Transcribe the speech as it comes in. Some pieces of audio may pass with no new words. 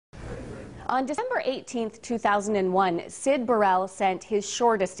On December 18, 2001, Sid Birrell sent his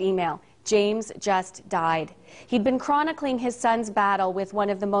shortest email. James just died. He'd been chronicling his son's battle with one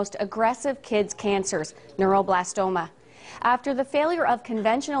of the most aggressive kids' cancers, neuroblastoma. After the failure of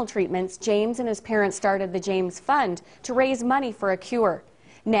conventional treatments, James and his parents started the James Fund to raise money for a cure.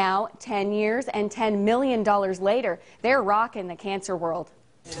 Now, 10 years and $10 million later, they're rocking the cancer world.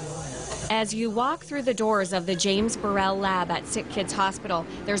 As you walk through the doors of the James Birrell lab at Sick Kids Hospital,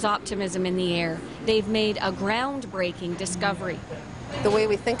 there's optimism in the air. They've made a groundbreaking discovery. The way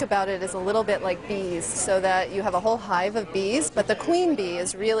we think about it is a little bit like bees, so that you have a whole hive of bees, but the queen bee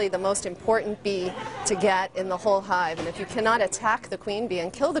is really the most important bee to get in the whole hive. And if you cannot attack the queen bee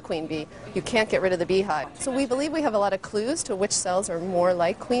and kill the queen bee, you can't get rid of the beehive. So we believe we have a lot of clues to which cells are more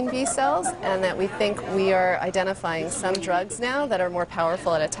like queen bee cells, and that we think we are identifying some drugs now that are more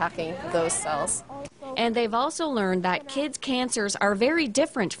powerful at attacking those cells. And they've also learned that kids' cancers are very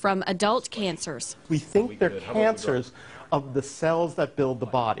different from adult cancers. We think they're cancers of the cells that build the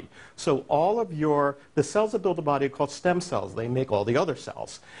body. So all of the cells that build the body are called stem cells. They make all the other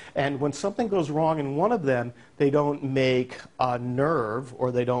cells. And when something goes wrong in one of them, they don't make a nerve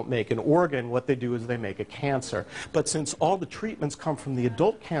or they don't make an organ. What they do is they make a cancer. But since all the treatments come from the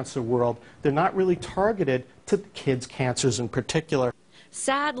adult cancer world, they're not really targeted to the kids' cancers in particular.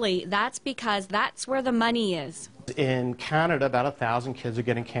 Sadly, that's because that's where the money is. In Canada, about 1,000 kids are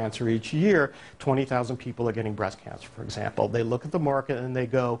getting cancer each year. 20,000 people are getting breast cancer, for example. They look at the market and they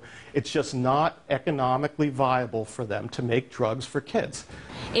go, it's just not economically viable for them to make drugs for kids.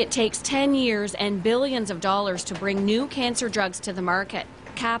 It takes 10 years and billions of dollars to bring new cancer drugs to the market.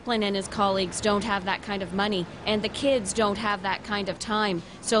 Kaplan and his colleagues don't have that kind of money, and the kids don't have that kind of time.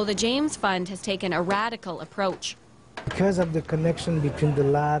 So the James Fund has taken a radical approach. Because of the connection between the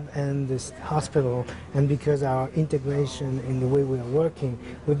lab and this hospital, and because our integration in the way we are working,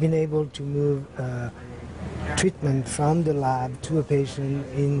 we've been able to move treatment from the lab to a patient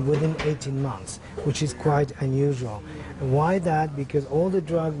within 18 months, which is quite unusual. And why that? Because all the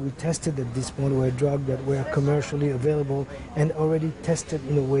drugs we tested at this point were drugs that were commercially available and already tested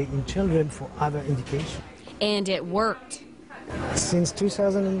in a way in children for other indications. And it worked. Since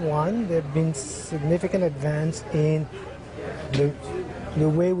 2001, there have been significant advances in the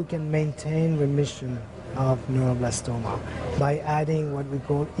way we can maintain remission of neuroblastoma by adding what we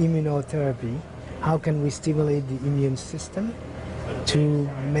call immunotherapy. How can we stimulate the immune system to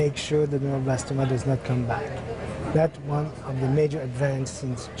make sure the neuroblastoma does not come back? That's one of the major advances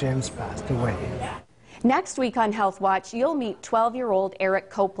since James passed away. Next week on Healthwatch, you'll meet 12-year-old Eric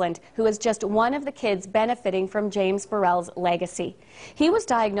Copeland, who is just one of the kids benefiting from James Birrell's legacy. He was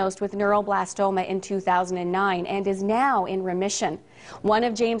diagnosed with neuroblastoma in 2009 and is now in remission. One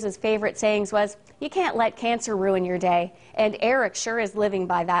of James's favorite sayings was, "You can't let cancer ruin your day," and Eric sure is living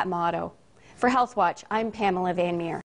by that motto. For Healthwatch, I'm Pamela Van Meer.